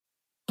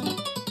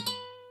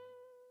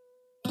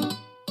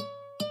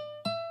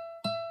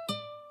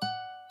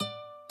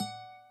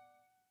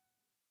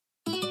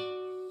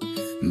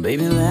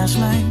Baby, last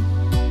night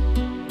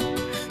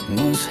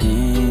was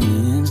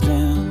hands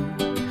down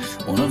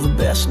one of the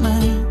best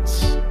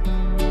nights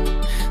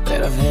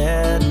that I've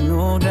had,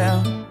 no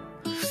doubt.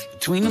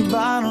 Between the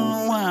bottle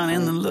of wine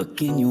and the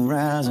look in your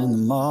eyes and the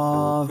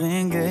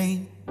Marvin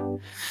Gaye,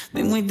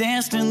 then we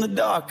danced in the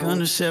dark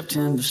under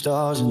September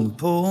stars in the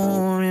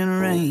pouring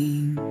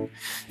rain.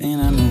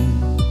 And I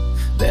know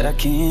that I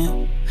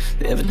can't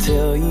ever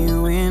tell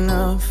you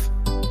enough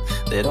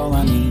that all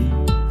I need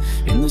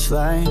in this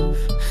life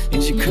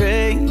is your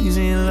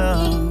crazy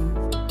love.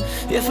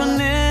 If I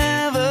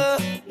never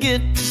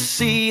get to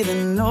see the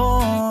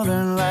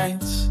northern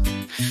lights,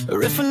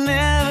 or if I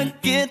never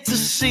get to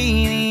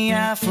see the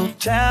Eiffel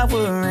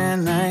Tower at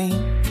night,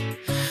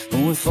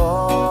 or if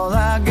all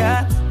I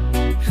got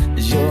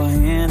is your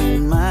hand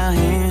in my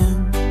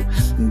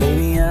hand,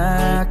 baby,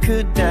 I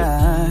could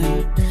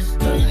die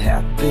a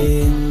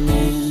happy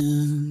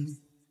man.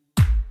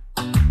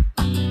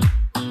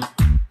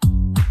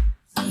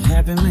 A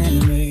happy man,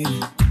 baby.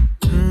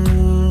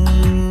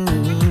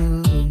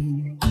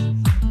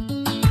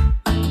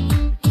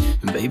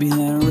 Baby,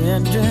 that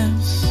red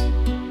dress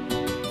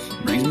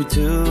brings me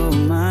to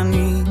my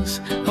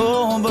knees.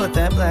 Oh, but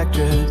that black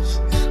dress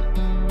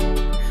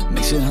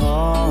makes it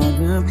hard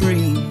to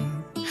breathe.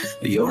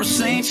 You're a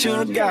saint,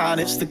 you're a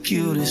goddess, the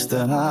cutest,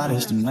 the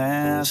hottest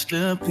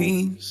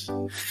masterpiece.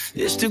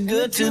 It's too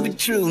good to be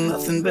true,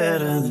 nothing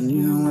better than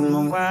you in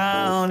my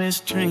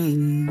wildest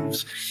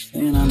dreams.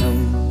 And I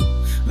know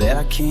that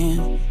I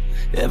can't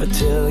ever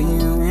tell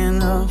you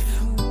enough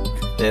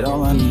that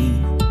all I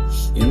need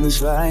in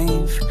this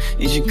life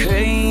is your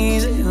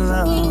crazy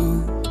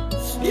love.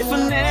 If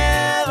I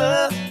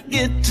never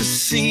get to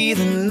see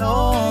the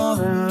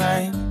northern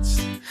lights,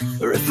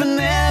 or if I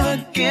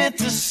never get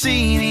to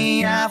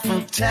see the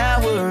Eiffel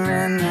Tower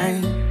at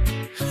night,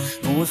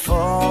 or if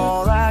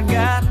all I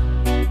got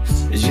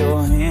is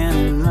your hand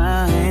in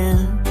my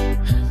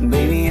hand,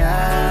 baby,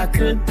 I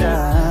could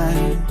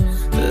die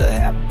a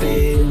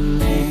happy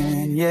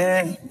man,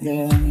 yeah,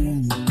 yeah.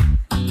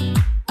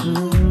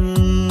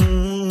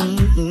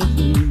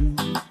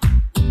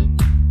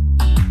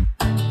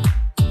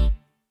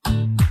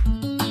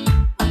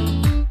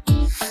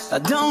 I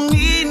don't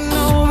need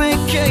no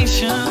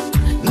vacation,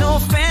 no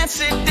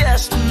fancy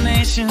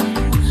destination.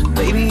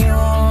 Baby,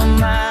 you're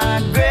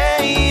my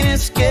great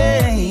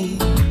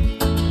escape.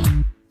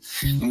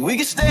 We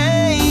can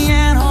stay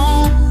at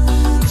home,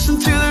 listen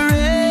to the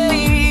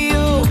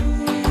radio,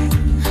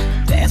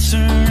 dance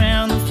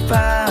around the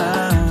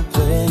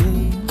fireplace.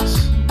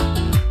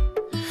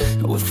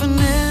 If I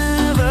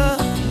never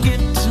get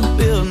to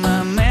build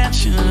my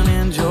mansion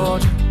in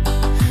Georgia,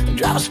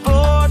 drive a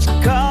sports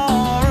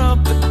car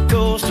up the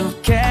coast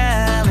of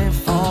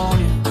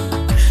California,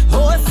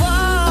 oh, if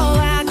all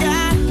I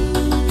got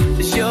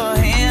is your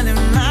hand in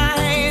my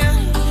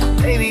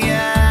hand, baby,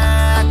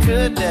 I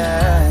could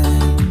die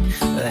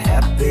a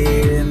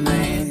happy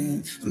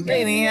man.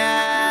 Baby,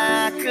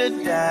 I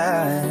could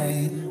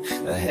die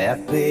a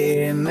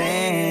happy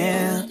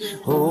man.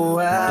 Oh,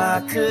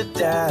 I could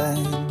die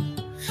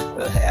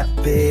a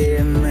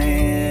happy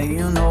man.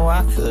 You know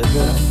I could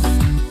die.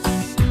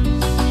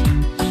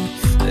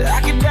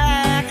 I